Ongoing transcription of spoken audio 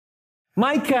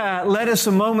Micah led us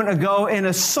a moment ago in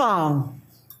a song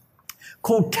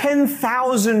called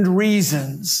 10,000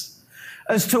 Reasons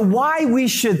as to why we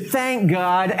should thank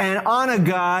God and honor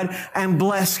God and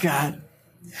bless God.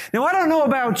 Now, I don't know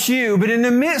about you, but in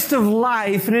the midst of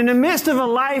life, and in the midst of a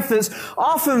life that's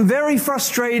often very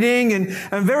frustrating and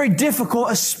very difficult,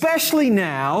 especially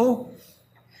now,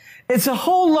 it's a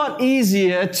whole lot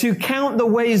easier to count the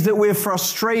ways that we're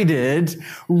frustrated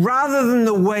rather than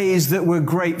the ways that we're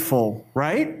grateful,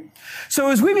 right? So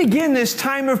as we begin this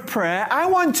time of prayer, I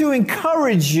want to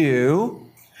encourage you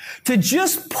to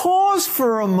just pause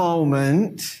for a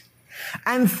moment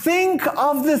and think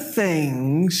of the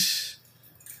things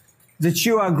that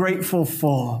you are grateful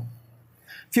for.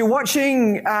 If you're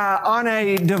watching on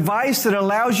a device that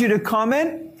allows you to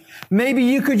comment, maybe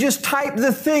you could just type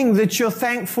the thing that you're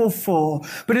thankful for.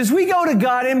 But as we go to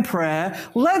God in prayer,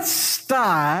 let's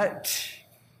start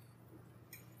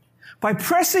by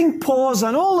pressing pause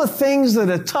on all the things that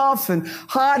are tough and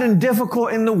hard and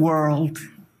difficult in the world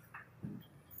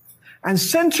and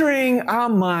centering our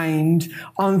mind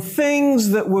on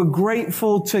things that we're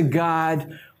grateful to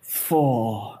God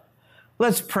for.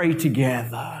 Let's pray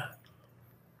together.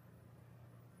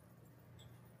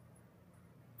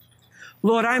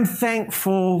 Lord, I'm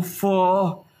thankful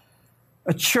for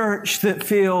a church that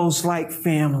feels like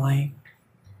family.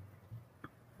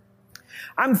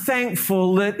 I'm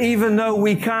thankful that even though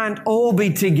we can't all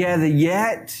be together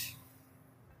yet,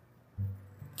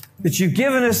 that you've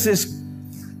given us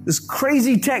this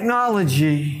crazy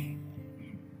technology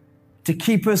to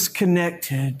keep us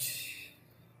connected.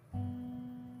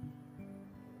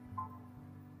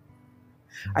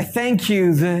 I thank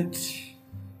you that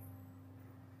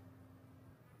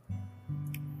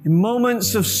in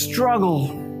moments of struggle,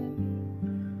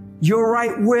 you're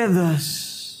right with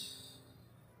us.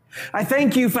 I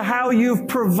thank you for how you've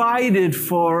provided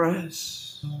for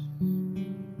us,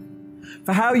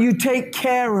 for how you take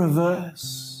care of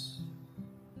us,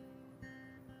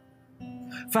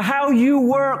 for how you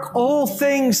work all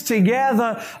things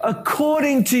together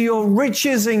according to your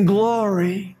riches and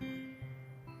glory.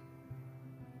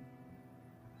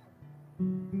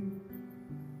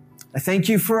 I thank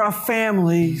you for our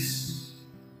families.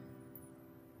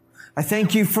 I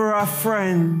thank you for our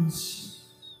friends.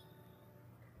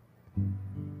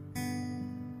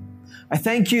 I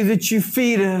thank you that you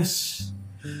feed us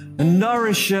and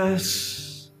nourish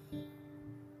us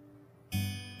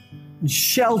and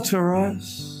shelter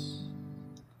us.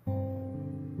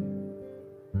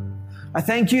 I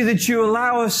thank you that you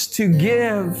allow us to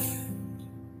give.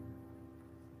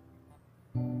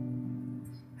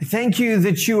 I thank you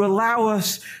that you allow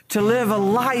us to live a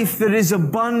life that is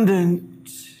abundant.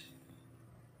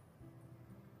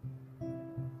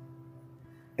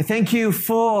 I thank you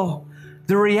for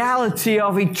the reality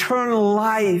of eternal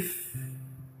life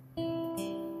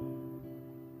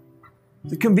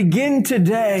that can begin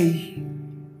today.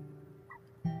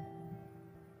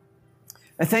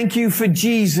 I thank you for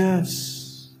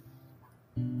Jesus,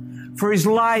 for His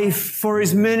life, for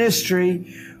His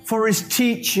ministry, for His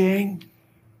teaching.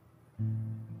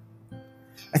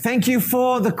 I thank you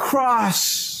for the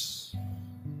cross,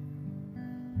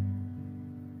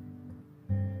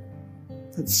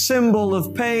 that symbol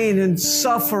of pain and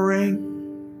suffering.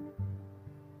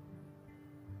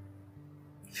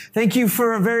 Thank you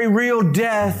for a very real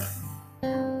death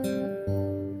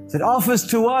that offers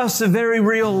to us a very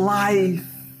real life.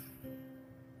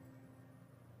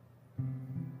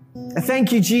 I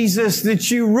thank you, Jesus,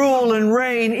 that you rule and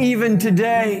reign even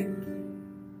today.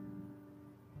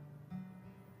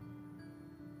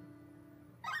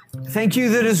 Thank you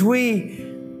that as we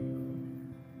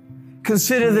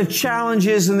consider the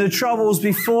challenges and the troubles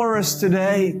before us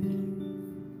today,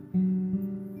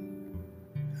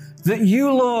 that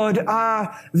you, Lord,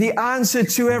 are the answer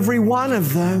to every one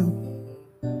of them.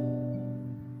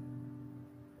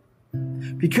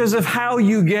 Because of how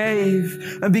you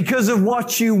gave, and because of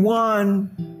what you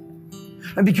won,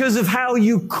 and because of how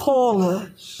you call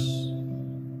us.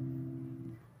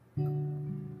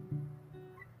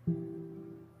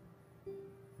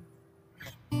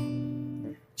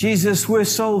 Jesus, we're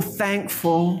so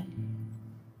thankful.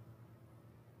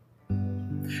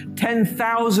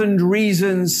 10,000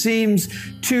 reasons seems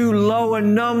too low a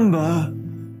number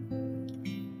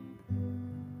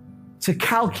to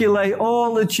calculate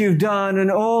all that you've done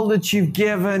and all that you've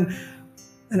given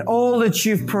and all that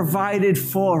you've provided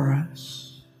for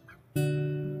us.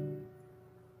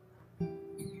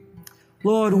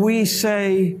 Lord, we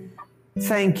say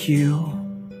thank you.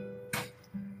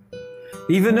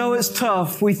 Even though it's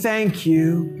tough, we thank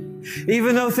you.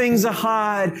 Even though things are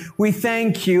hard, we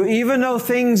thank you. Even though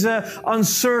things are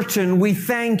uncertain, we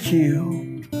thank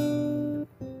you.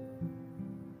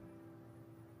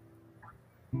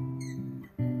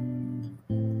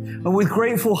 And with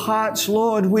grateful hearts,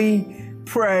 Lord, we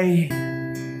pray.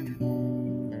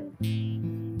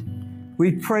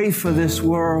 We pray for this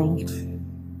world.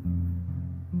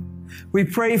 We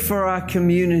pray for our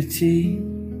community.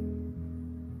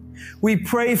 We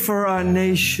pray for our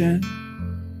nation.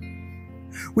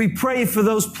 We pray for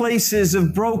those places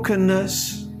of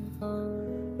brokenness,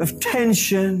 of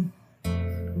tension,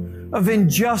 of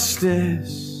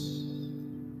injustice.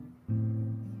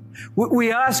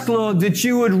 We ask, Lord, that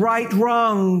you would right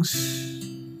wrongs,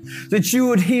 that you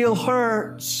would heal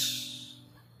hurts,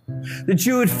 that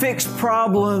you would fix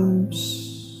problems.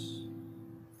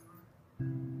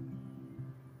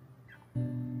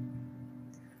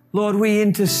 Lord, we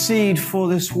intercede for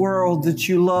this world that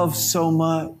you love so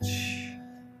much.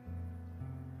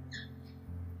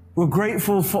 We're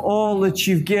grateful for all that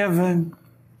you've given.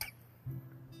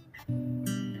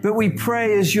 But we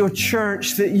pray as your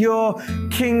church that your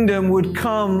kingdom would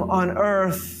come on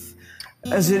earth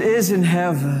as it is in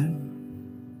heaven.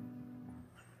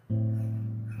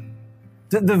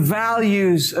 That the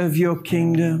values of your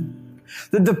kingdom,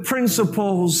 that the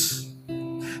principles,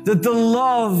 that the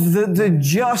love, that the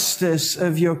justice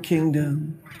of your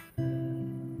kingdom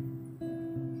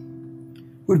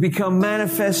would become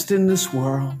manifest in this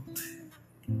world.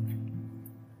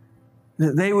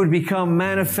 That they would become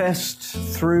manifest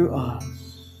through us.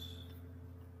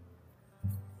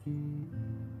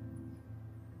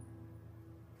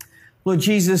 Lord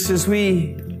Jesus, as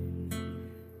we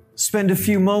spend a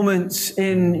few moments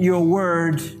in your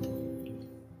word,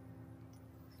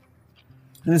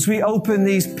 and as we open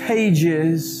these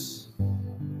pages,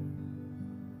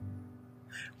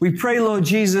 we pray, Lord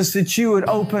Jesus, that you would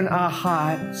open our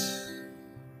hearts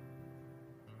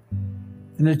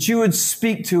and that you would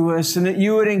speak to us and that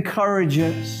you would encourage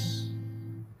us.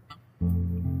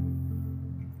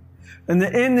 And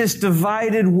that in this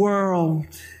divided world,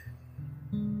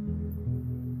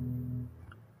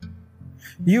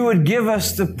 you would give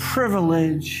us the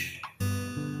privilege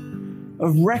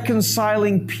of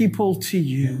reconciling people to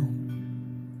you.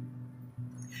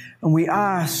 And we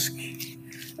ask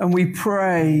and we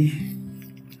pray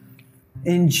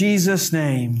in Jesus'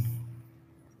 name.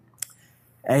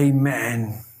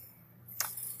 Amen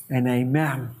and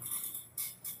amen.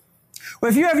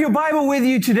 Well, if you have your Bible with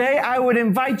you today, I would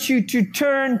invite you to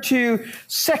turn to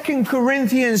 2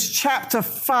 Corinthians chapter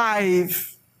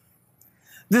 5.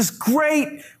 This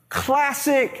great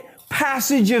classic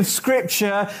passage of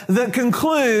Scripture that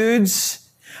concludes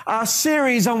our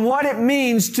series on what it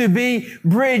means to be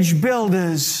bridge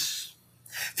builders.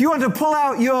 If you want to pull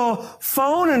out your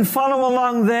phone and follow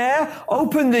along there,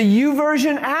 open the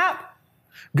YouVersion app.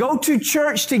 Go to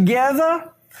Church Together,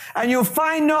 and you'll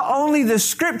find not only the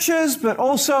scriptures, but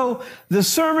also the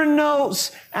sermon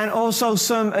notes and also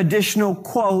some additional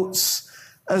quotes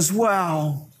as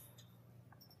well.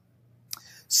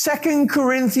 2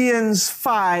 Corinthians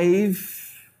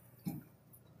 5,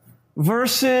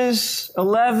 verses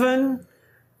 11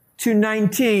 to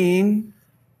 19,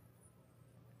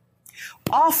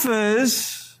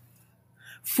 offers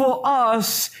for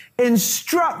us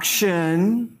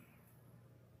instruction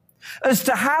as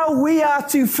to how we are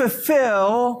to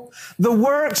fulfill the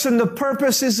works and the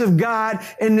purposes of God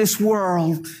in this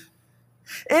world.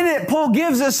 In it, Paul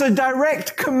gives us a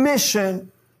direct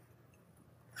commission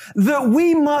that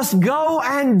we must go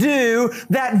and do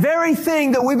that very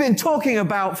thing that we've been talking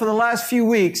about for the last few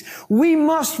weeks. We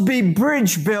must be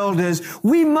bridge builders.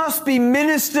 We must be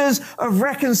ministers of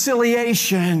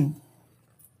reconciliation.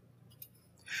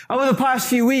 Over the past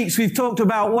few weeks, we've talked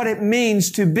about what it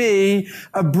means to be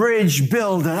a bridge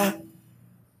builder.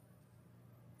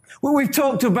 Well, we've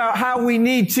talked about how we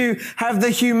need to have the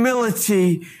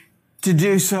humility to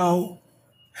do so.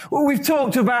 Well, we've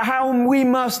talked about how we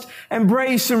must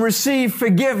embrace and receive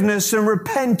forgiveness and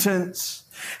repentance,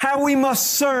 how we must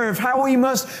serve, how we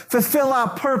must fulfill our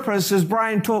purpose, as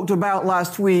Brian talked about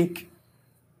last week.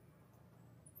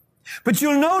 But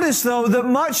you'll notice, though, that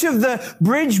much of the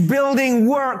bridge building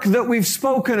work that we've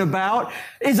spoken about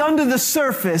is under the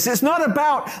surface. It's not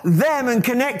about them and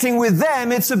connecting with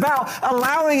them. It's about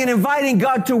allowing and inviting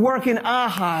God to work in our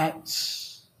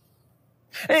hearts.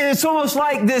 It's almost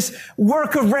like this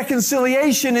work of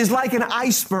reconciliation is like an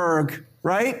iceberg,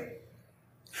 right?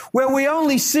 Where we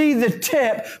only see the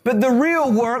tip, but the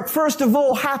real work, first of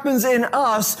all, happens in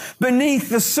us beneath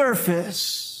the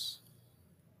surface.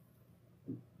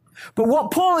 But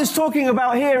what Paul is talking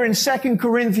about here in 2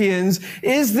 Corinthians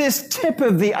is this tip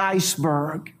of the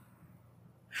iceberg.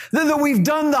 That we've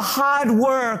done the hard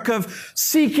work of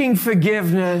seeking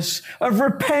forgiveness, of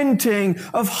repenting,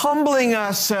 of humbling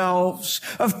ourselves,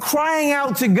 of crying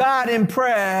out to God in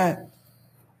prayer.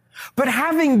 But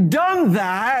having done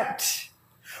that,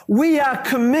 we are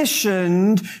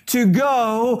commissioned to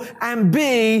go and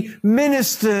be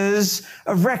ministers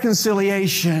of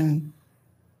reconciliation.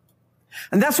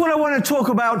 And that's what I want to talk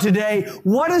about today.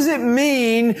 What does it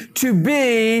mean to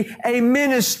be a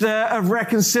minister of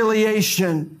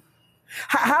reconciliation?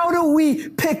 How do we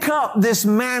pick up this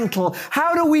mantle?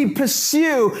 How do we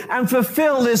pursue and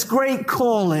fulfill this great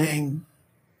calling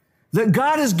that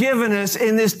God has given us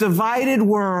in this divided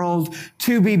world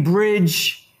to be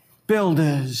bridge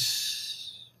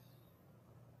builders?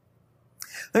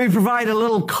 Let me provide a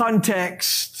little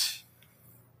context.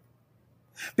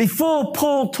 Before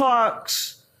Paul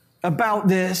talks about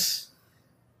this,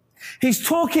 he's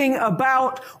talking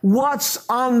about what's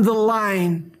on the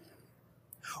line,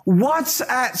 what's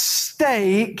at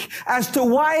stake as to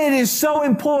why it is so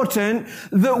important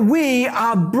that we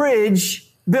are bridge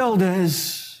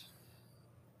builders.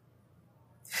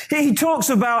 He talks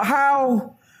about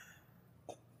how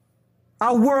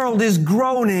our world is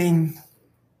groaning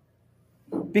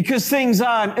because things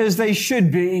aren't as they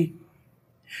should be.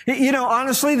 You know,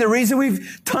 honestly, the reason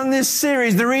we've done this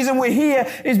series, the reason we're here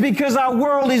is because our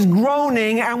world is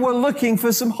groaning and we're looking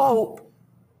for some hope.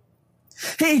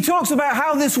 He talks about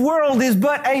how this world is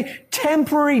but a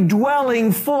temporary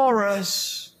dwelling for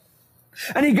us.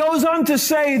 And he goes on to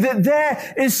say that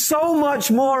there is so much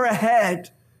more ahead,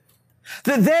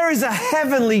 that there is a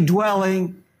heavenly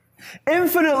dwelling,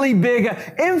 infinitely bigger,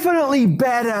 infinitely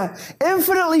better,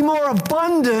 infinitely more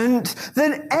abundant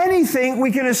than anything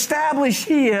we can establish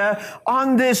here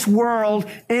on this world,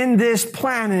 in this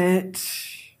planet.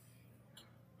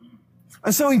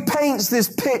 And so he paints this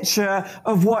picture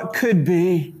of what could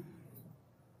be.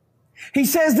 He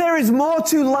says there is more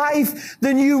to life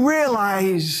than you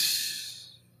realize.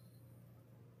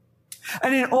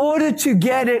 And in order to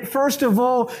get it, first of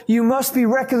all, you must be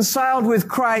reconciled with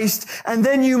Christ, and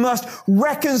then you must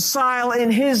reconcile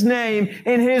in His name,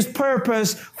 in His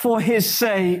purpose, for His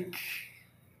sake.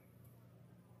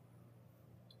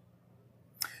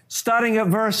 Starting at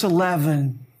verse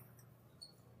 11,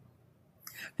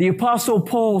 the Apostle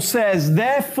Paul says,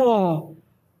 therefore,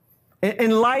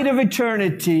 in light of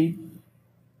eternity,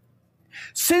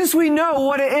 since we know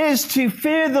what it is to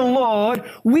fear the Lord,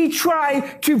 we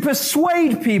try to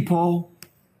persuade people.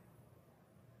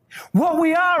 What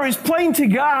we are is plain to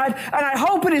God, and I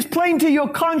hope it is plain to your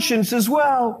conscience as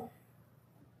well.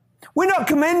 We're not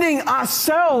commending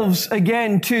ourselves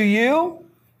again to you,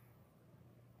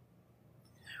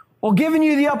 or giving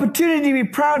you the opportunity to be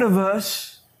proud of us,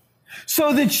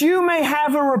 so that you may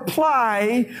have a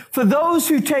reply for those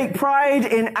who take pride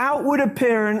in outward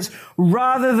appearance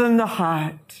rather than the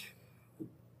heart.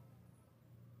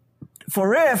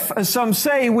 For if, as some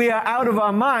say, we are out of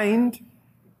our mind,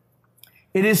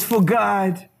 it is for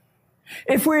God.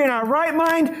 If we're in our right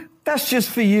mind, that's just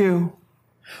for you.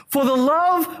 For the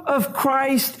love of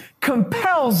Christ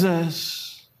compels us.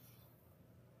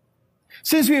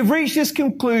 Since we have reached this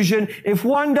conclusion, if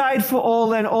one died for all,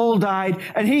 then all died.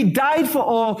 And He died for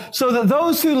all, so that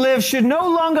those who live should no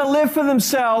longer live for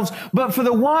themselves, but for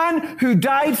the one who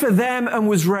died for them and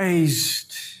was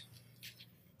raised.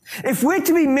 If we're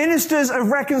to be ministers of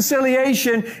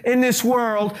reconciliation in this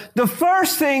world, the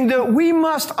first thing that we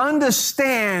must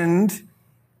understand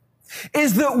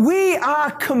is that we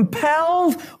are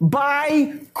compelled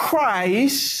by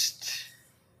Christ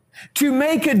to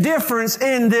make a difference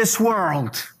in this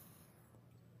world.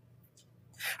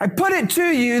 I put it to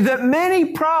you that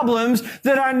many problems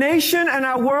that our nation and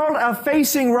our world are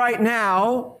facing right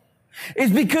now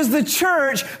is because the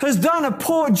church has done a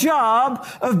poor job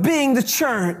of being the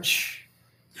church.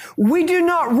 We do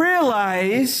not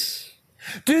realize,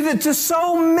 due to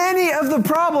so many of the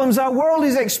problems our world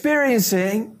is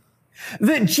experiencing,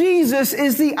 that Jesus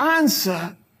is the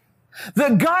answer.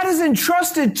 That God has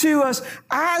entrusted to us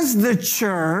as the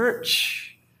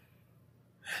church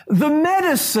the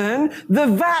medicine, the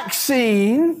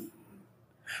vaccine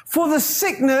for the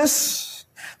sickness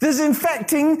that's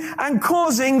infecting and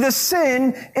causing the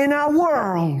sin in our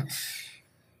world.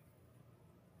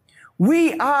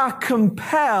 We are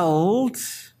compelled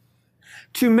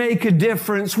to make a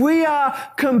difference. We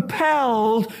are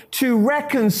compelled to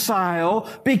reconcile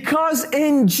because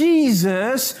in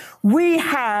Jesus we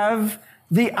have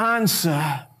the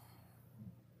answer.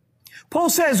 Paul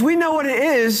says we know what it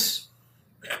is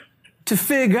to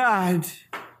fear God.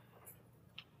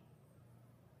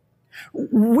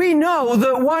 We know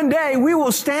that one day we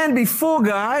will stand before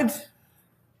God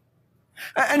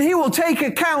and He will take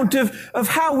account of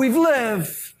how we've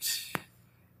lived.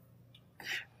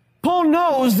 Paul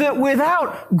knows that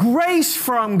without grace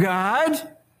from God,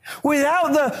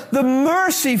 without the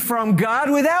mercy from God,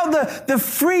 without the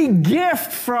free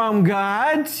gift from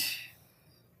God,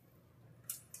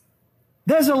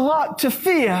 there's a lot to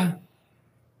fear.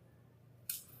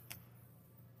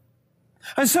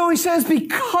 And so he says,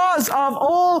 because of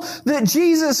all that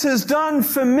Jesus has done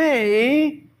for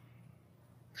me,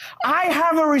 I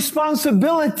have a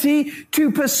responsibility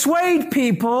to persuade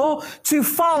people to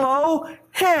follow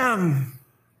Him.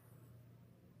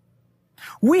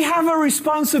 We have a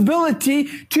responsibility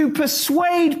to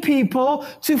persuade people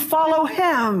to follow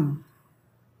Him.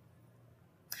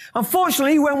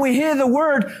 Unfortunately, when we hear the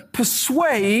word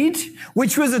persuade,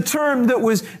 which was a term that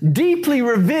was deeply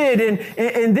revered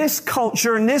in this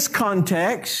culture, in this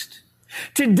context,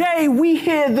 today we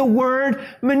hear the word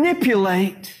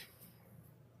manipulate.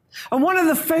 And one of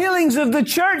the failings of the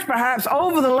church, perhaps,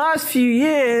 over the last few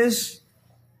years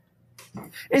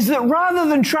is that rather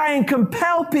than try and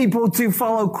compel people to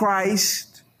follow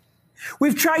Christ,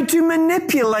 we've tried to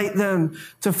manipulate them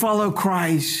to follow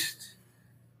Christ.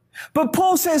 But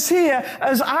Paul says here,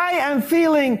 as I am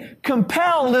feeling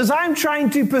compelled, as I'm trying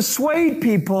to persuade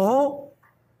people,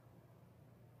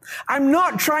 I'm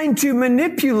not trying to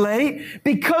manipulate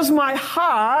because my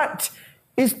heart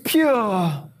is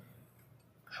pure.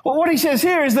 Well, what he says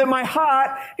here is that my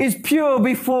heart is pure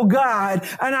before God,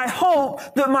 and I hope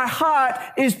that my heart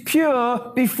is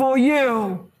pure before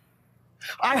you.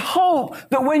 I hope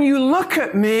that when you look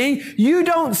at me, you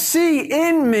don't see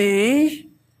in me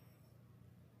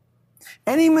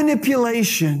any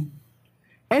manipulation,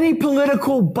 any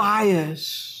political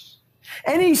bias,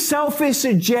 any selfish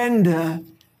agenda,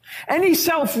 any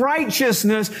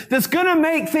self-righteousness that's going to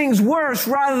make things worse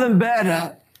rather than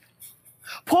better.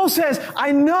 Paul says,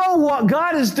 I know what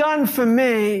God has done for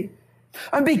me.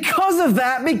 And because of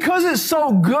that, because it's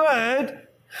so good,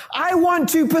 I want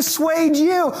to persuade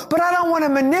you, but I don't want to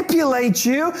manipulate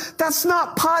you. That's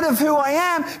not part of who I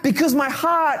am because my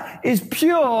heart is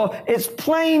pure. It's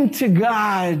plain to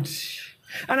God.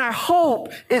 And I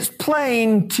hope it's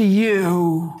plain to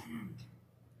you.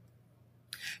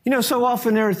 You know, so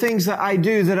often there are things that I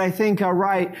do that I think are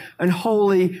right and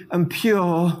holy and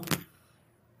pure.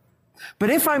 But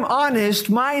if I'm honest,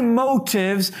 my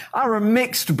motives are a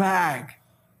mixed bag.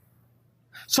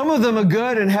 Some of them are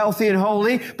good and healthy and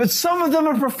holy, but some of them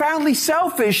are profoundly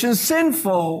selfish and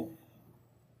sinful.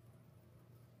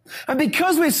 And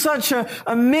because we're such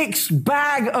a mixed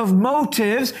bag of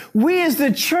motives, we as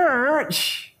the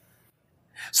church,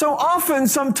 so often,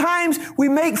 sometimes we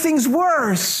make things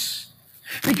worse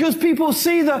because people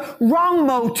see the wrong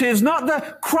motives, not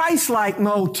the Christ-like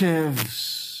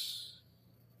motives.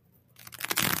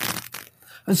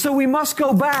 And so we must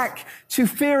go back to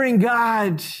fearing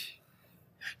God,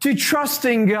 to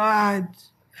trusting God,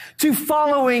 to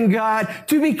following God,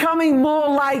 to becoming more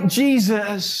like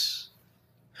Jesus,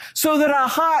 so that our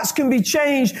hearts can be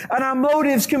changed and our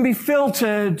motives can be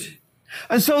filtered,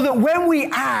 and so that when we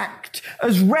act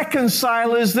as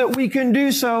reconcilers, that we can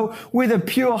do so with a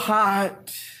pure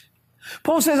heart.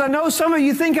 Paul says, I know some of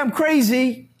you think I'm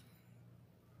crazy,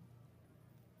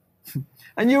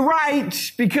 and you're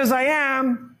right, because I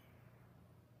am.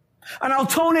 And I'll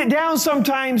tone it down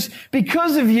sometimes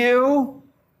because of you.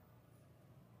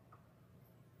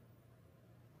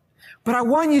 But I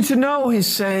want you to know, he's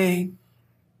saying,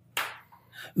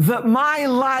 that my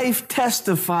life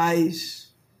testifies,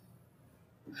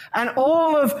 and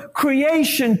all of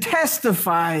creation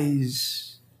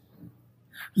testifies,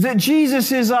 that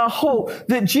Jesus is our hope,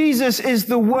 that Jesus is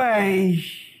the way.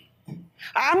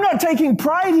 I'm not taking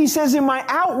pride, he says, in my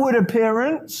outward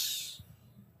appearance.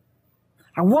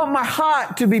 I want my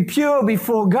heart to be pure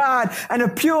before God, and a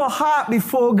pure heart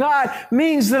before God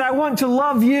means that I want to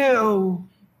love you.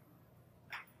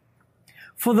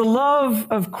 For the love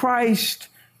of Christ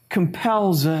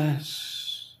compels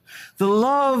us. The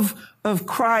love of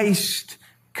Christ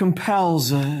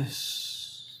compels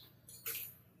us. I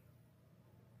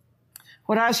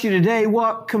would ask you today,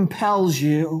 what compels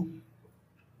you?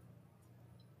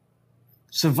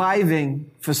 Surviving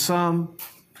for some,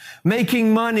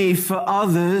 making money for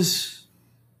others.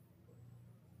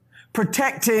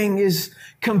 Protecting is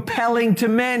compelling to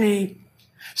many.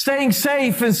 Staying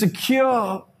safe and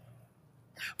secure.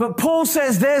 But Paul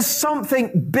says there's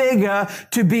something bigger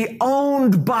to be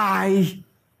owned by.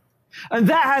 And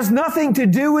that has nothing to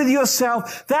do with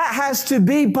yourself. That has to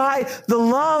be by the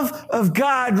love of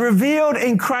God revealed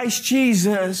in Christ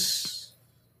Jesus.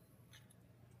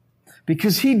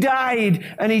 Because he died,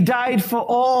 and he died for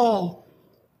all.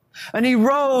 And he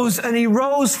rose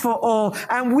for all.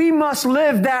 And we must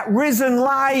live that risen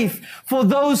life for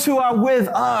those who are with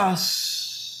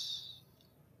us.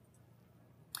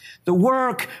 The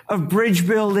work of bridge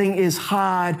building is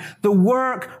hard. The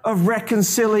work of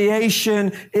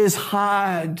reconciliation is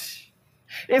hard.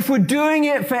 If we're doing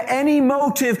it for any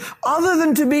motive other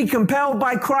than to be compelled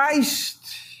by Christ,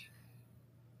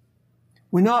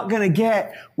 we're not going to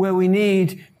get where we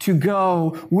need to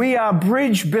go. We are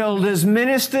bridge builders,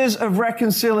 ministers of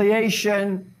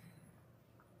reconciliation,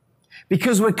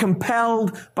 because we're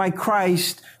compelled by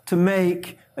Christ to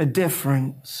make a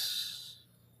difference.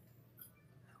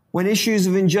 When issues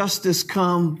of injustice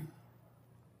come,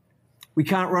 we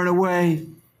can't run away.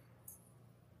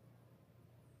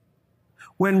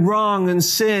 When wrong and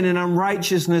sin and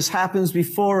unrighteousness happens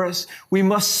before us, we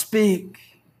must speak.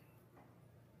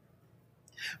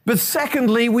 But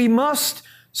secondly, we must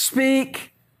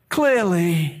speak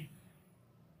clearly.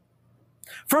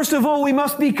 First of all, we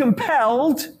must be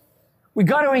compelled. We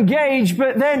got to engage,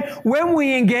 but then when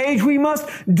we engage, we must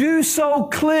do so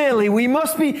clearly. We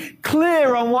must be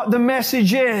clear on what the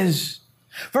message is.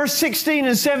 Verse 16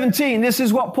 and 17, this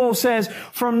is what Paul says.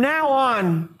 From now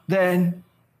on, then,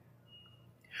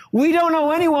 we don't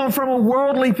know anyone from a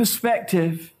worldly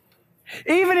perspective.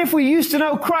 Even if we used to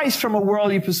know Christ from a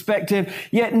worldly perspective,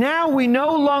 yet now we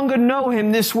no longer know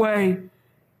him this way.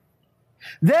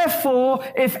 Therefore,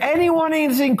 if anyone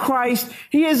is in Christ,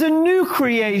 he is a new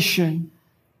creation.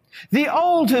 The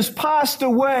old has passed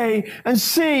away, and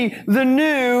see, the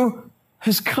new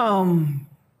has come.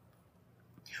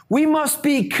 We must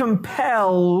be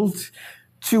compelled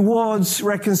towards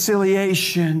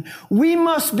reconciliation. We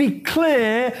must be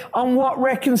clear on what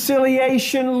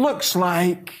reconciliation looks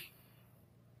like.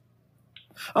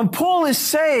 And Paul is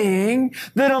saying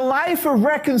that a life of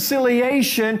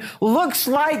reconciliation looks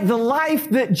like the life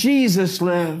that Jesus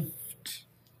lived.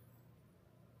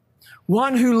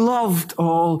 One who loved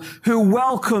all, who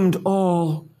welcomed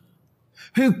all,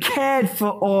 who cared for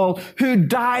all, who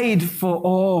died for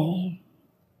all.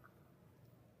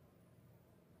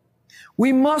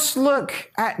 We must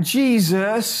look at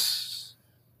Jesus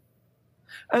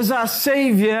as our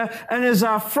Savior and as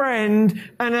our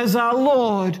friend and as our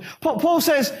Lord. Paul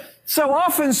says, so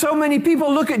often, so many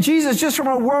people look at Jesus just from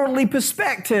a worldly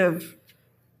perspective.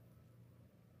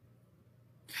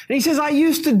 And he says, I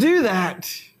used to do that.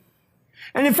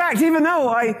 And in fact, even though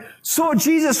I saw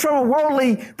Jesus from a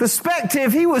worldly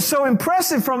perspective, he was so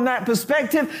impressive from that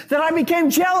perspective that I became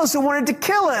jealous and wanted to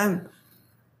kill him.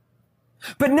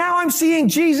 But now I'm seeing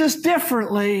Jesus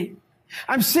differently.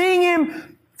 I'm seeing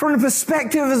him from the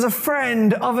perspective as a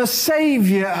friend, of a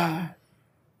Savior.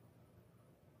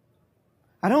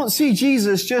 I don't see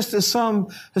Jesus just as some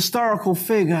historical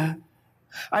figure.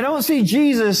 I don't see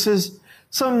Jesus as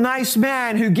some nice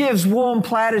man who gives warm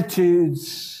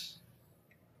platitudes.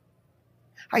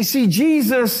 I see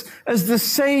Jesus as the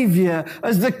Savior,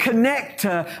 as the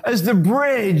connector, as the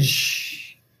bridge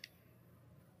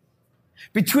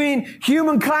between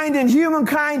humankind and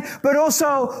humankind, but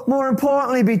also, more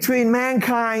importantly, between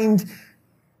mankind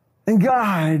and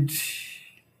God.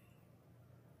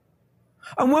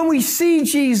 And when we see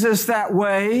Jesus that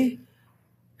way,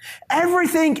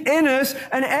 everything in us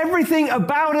and everything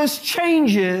about us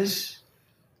changes.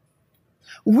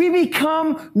 We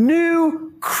become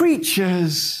new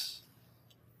creatures.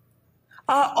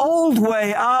 Our old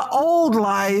way, our old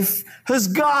life has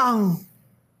gone.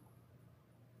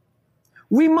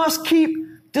 We must keep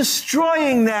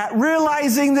destroying that,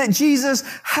 realizing that Jesus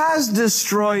has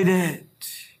destroyed it.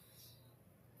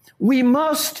 We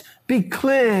must be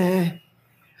clear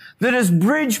that as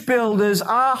bridge builders,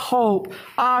 our hope,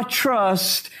 our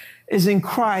trust is in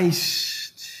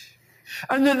Christ.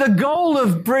 And that the goal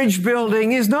of bridge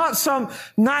building is not some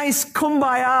nice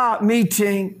kumbaya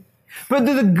meeting, but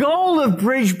that the goal of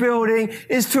bridge building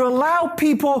is to allow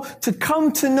people to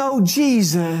come to know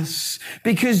Jesus,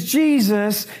 because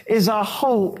Jesus is our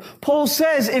hope. Paul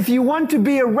says if you want to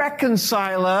be a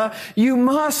reconciler, you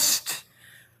must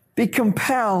be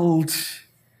compelled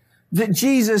that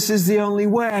Jesus is the only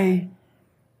way.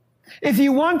 If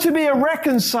you want to be a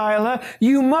reconciler,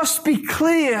 you must be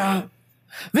clear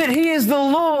that he is the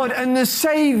Lord and the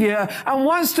Savior and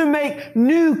wants to make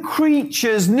new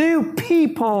creatures, new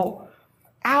people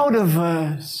out of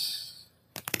us.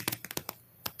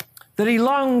 That he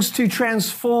longs to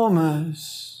transform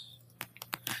us.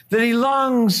 That he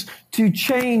longs to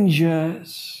change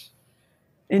us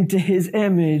into his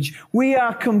image. We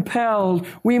are compelled.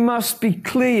 We must be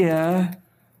clear.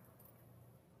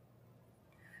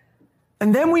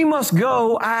 And then we must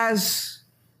go as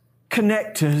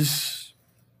connectors.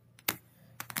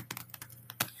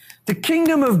 The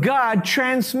kingdom of God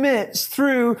transmits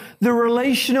through the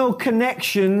relational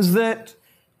connections that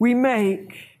we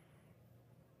make.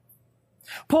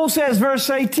 Paul says, verse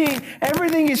 18,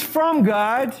 everything is from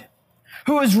God,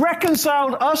 who has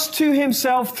reconciled us to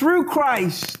himself through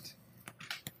Christ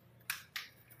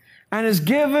and has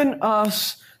given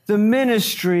us the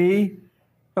ministry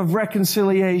of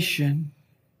reconciliation.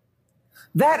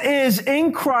 That is,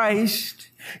 in Christ,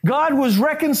 God was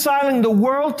reconciling the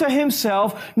world to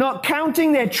himself, not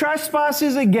counting their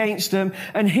trespasses against them,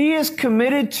 and he has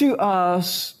committed to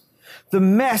us the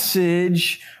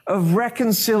message of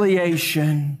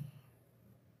reconciliation.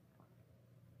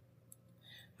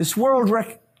 This word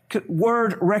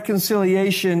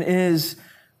reconciliation is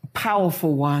a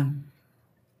powerful one.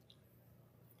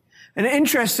 And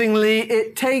interestingly,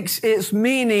 it takes its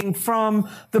meaning from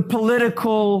the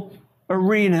political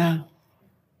arena.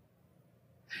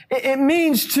 It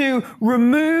means to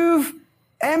remove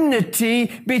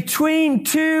enmity between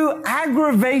two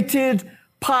aggravated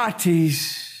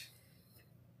parties.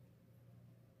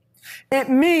 It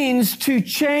means to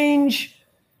change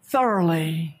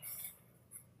thoroughly.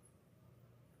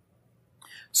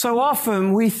 So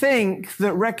often we think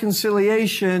that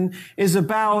reconciliation is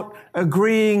about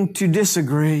agreeing to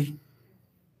disagree.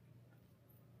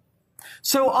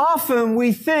 So often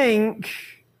we think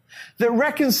that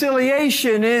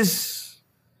reconciliation is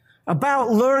about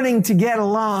learning to get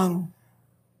along.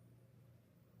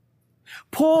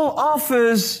 Paul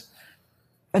offers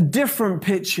a different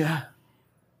picture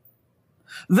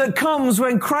that comes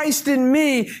when Christ in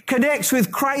me connects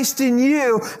with Christ in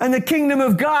you and the kingdom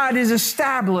of God is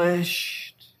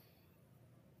established.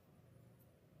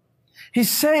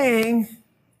 He's saying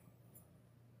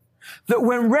that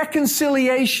when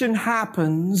reconciliation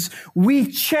happens, we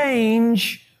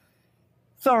change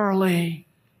thoroughly.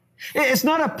 It's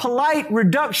not a polite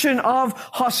reduction of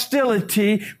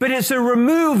hostility, but it's a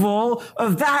removal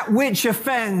of that which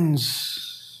offends.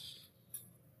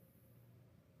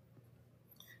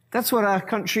 That's what our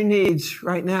country needs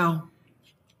right now.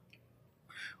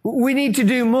 We need to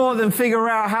do more than figure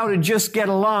out how to just get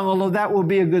along, although that will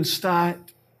be a good start.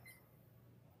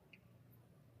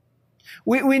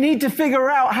 We need to figure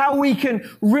out how we can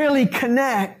really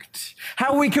connect,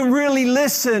 how we can really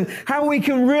listen, how we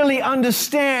can really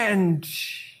understand.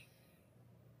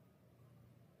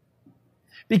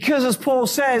 Because as Paul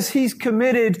says, he's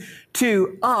committed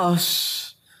to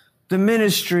us the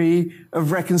ministry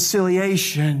of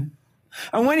reconciliation.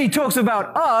 And when he talks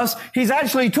about us, he's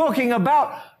actually talking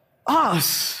about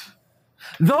us.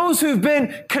 Those who've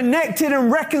been connected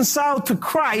and reconciled to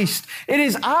Christ. It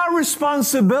is our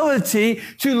responsibility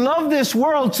to love this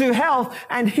world to health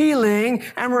and healing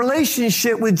and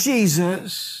relationship with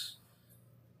Jesus.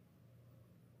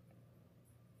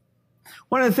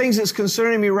 One of the things that's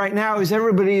concerning me right now is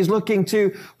everybody is looking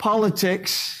to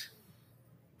politics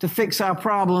to fix our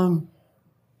problem.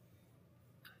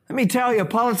 Let me tell you,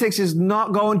 politics is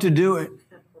not going to do it.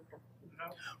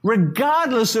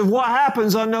 Regardless of what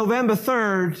happens on November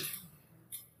 3rd,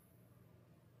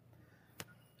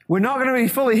 we're not going to be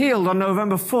fully healed on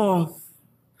November 4th.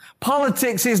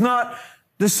 Politics is not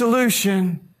the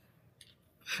solution.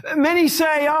 Many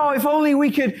say, oh, if only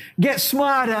we could get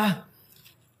smarter.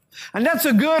 And that's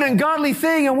a good and godly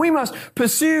thing, and we must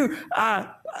pursue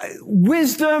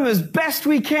wisdom as best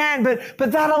we can, but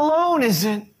that alone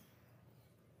isn't.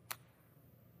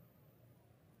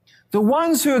 The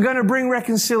ones who are going to bring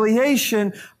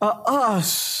reconciliation are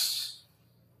us.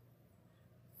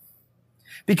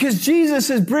 Because Jesus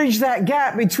has bridged that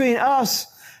gap between us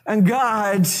and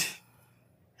God.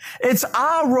 It's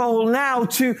our role now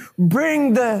to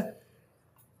build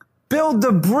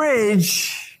the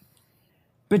bridge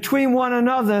between one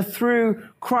another through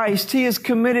Christ. He is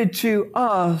committed to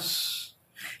us.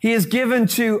 He has given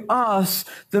to us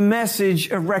the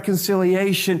message of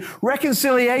reconciliation.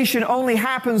 Reconciliation only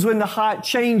happens when the heart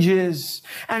changes,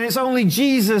 and it's only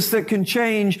Jesus that can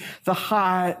change the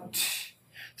heart.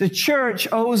 The church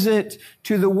owes it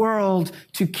to the world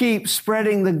to keep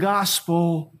spreading the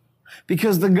gospel,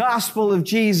 because the gospel of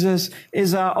Jesus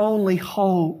is our only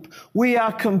hope. We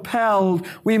are compelled.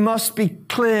 We must be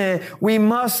clear. We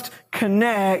must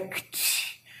connect.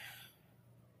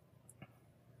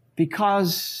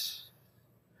 Because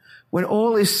when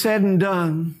all is said and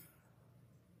done,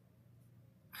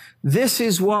 this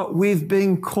is what we've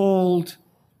been called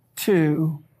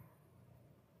to.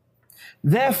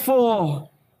 Therefore,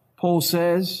 Paul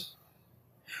says,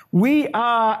 we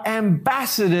are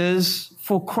ambassadors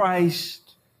for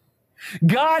Christ.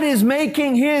 God is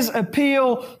making his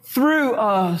appeal through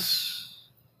us.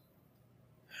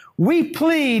 We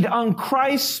plead on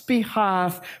Christ's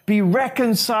behalf, be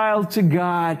reconciled to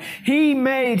God. He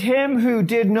made him who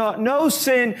did not know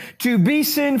sin to be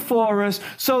sin for us,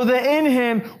 so that in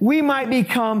him we might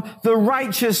become the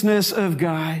righteousness of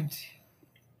God.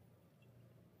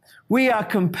 We are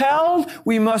compelled,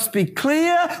 we must be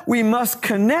clear, we must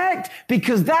connect,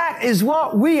 because that is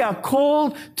what we are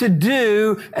called to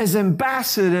do as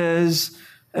ambassadors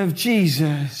of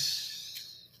Jesus.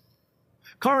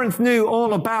 Corinth knew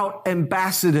all about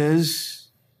ambassadors.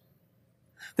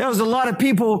 There was a lot of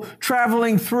people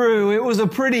traveling through. It was a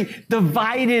pretty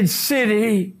divided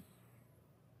city.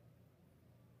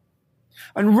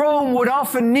 And Rome would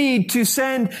often need to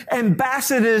send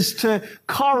ambassadors to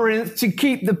Corinth to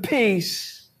keep the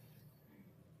peace.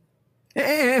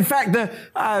 In fact,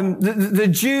 the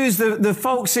Jews, the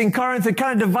folks in Corinth had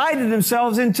kind of divided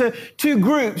themselves into two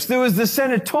groups. There was the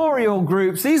senatorial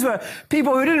groups. These were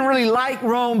people who didn't really like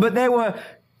Rome, but they were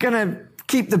going to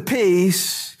keep the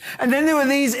peace. And then there were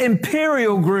these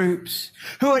imperial groups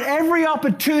who at every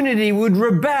opportunity would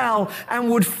rebel and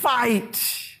would fight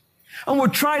and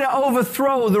would try to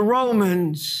overthrow the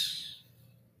Romans.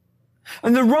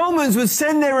 And the Romans would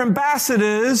send their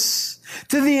ambassadors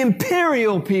to the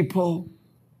imperial people,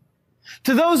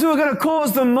 to those who are going to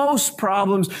cause the most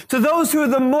problems, to those who are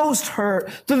the most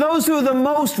hurt, to those who are the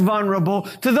most vulnerable,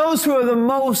 to those who are the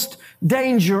most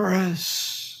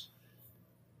dangerous,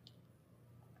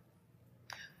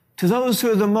 to those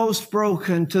who are the most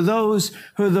broken, to those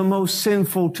who are the most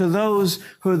sinful, to those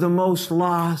who are the most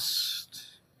lost.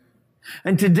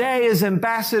 And today, as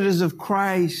ambassadors of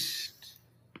Christ,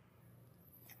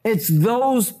 it's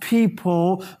those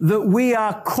people that we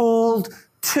are called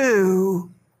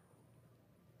to.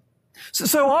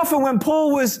 So often when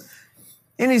Paul was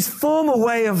in his former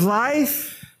way of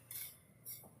life,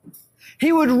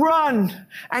 he would run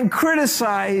and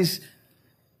criticize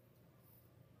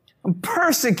and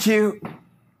persecute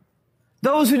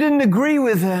those who didn't agree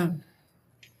with him.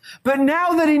 But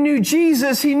now that he knew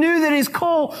Jesus, he knew that his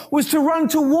call was to run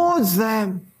towards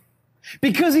them,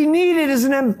 because he needed, as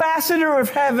an ambassador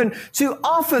of heaven, to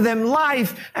offer them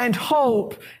life and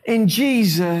hope in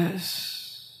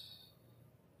Jesus.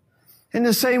 In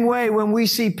the same way, when we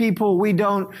see people we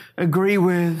don't agree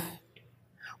with,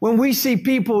 when we see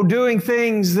people doing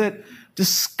things that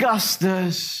disgust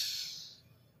us,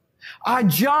 our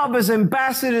job as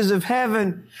ambassadors of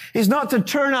heaven is not to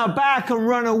turn our back and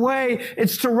run away.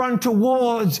 It's to run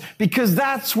towards, because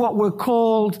that's what we're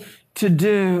called to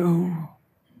do.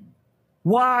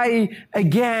 Why?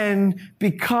 Again,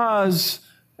 because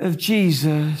of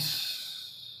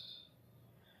Jesus.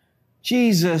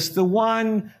 Jesus, the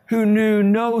one who knew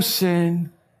no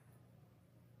sin,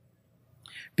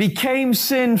 became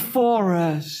sin for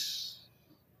us.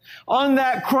 On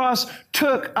that cross,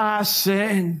 took our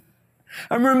sin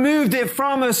and removed it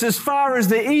from us as far as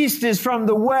the east is from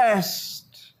the west,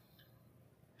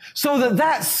 so that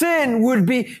that sin would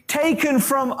be taken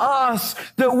from us,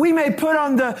 that we may put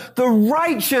on the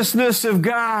righteousness of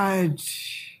God.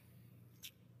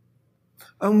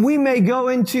 And we may go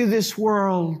into this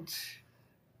world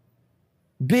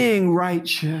being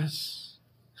righteous,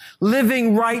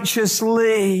 living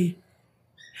righteously,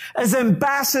 as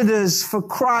ambassadors for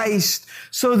Christ,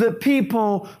 so that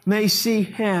people may see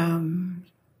him.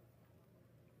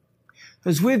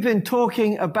 As we've been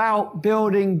talking about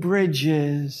building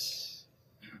bridges,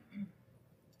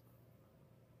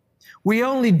 we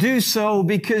only do so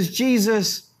because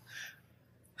Jesus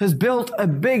has built a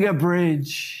bigger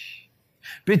bridge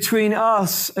between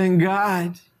us and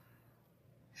God.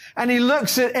 And he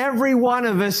looks at every one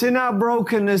of us in our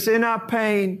brokenness, in our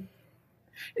pain,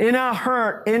 in our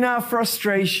hurt, in our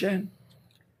frustration.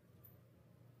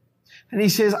 And he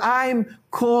says, I'm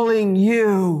calling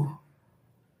you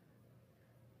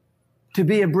to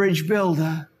be a bridge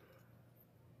builder.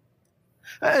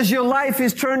 As your life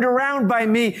is turned around by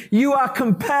me, you are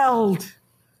compelled.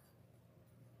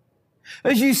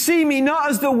 As you see me, not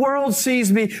as the world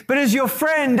sees me, but as your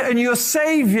friend and your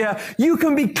Savior, you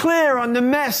can be clear on the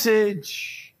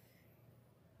message.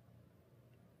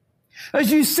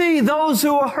 As you see those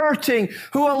who are hurting,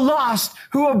 who are lost,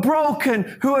 who are broken,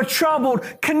 who are troubled,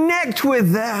 connect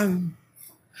with them,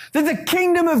 that the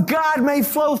kingdom of God may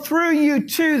flow through you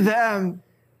to them,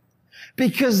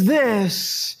 because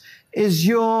this is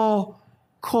your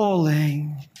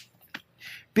calling.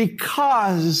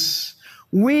 Because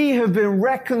we have been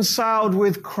reconciled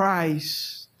with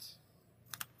Christ,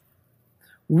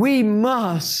 we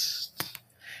must,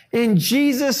 in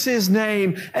Jesus'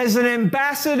 name, as an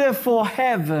ambassador for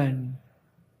heaven,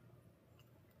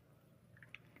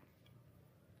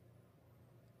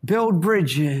 build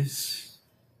bridges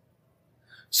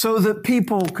so that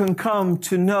people can come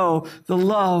to know the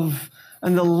love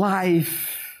and the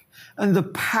life and the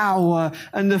power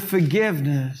and the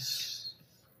forgiveness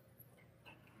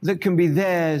that can be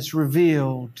theirs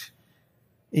revealed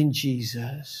in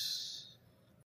Jesus.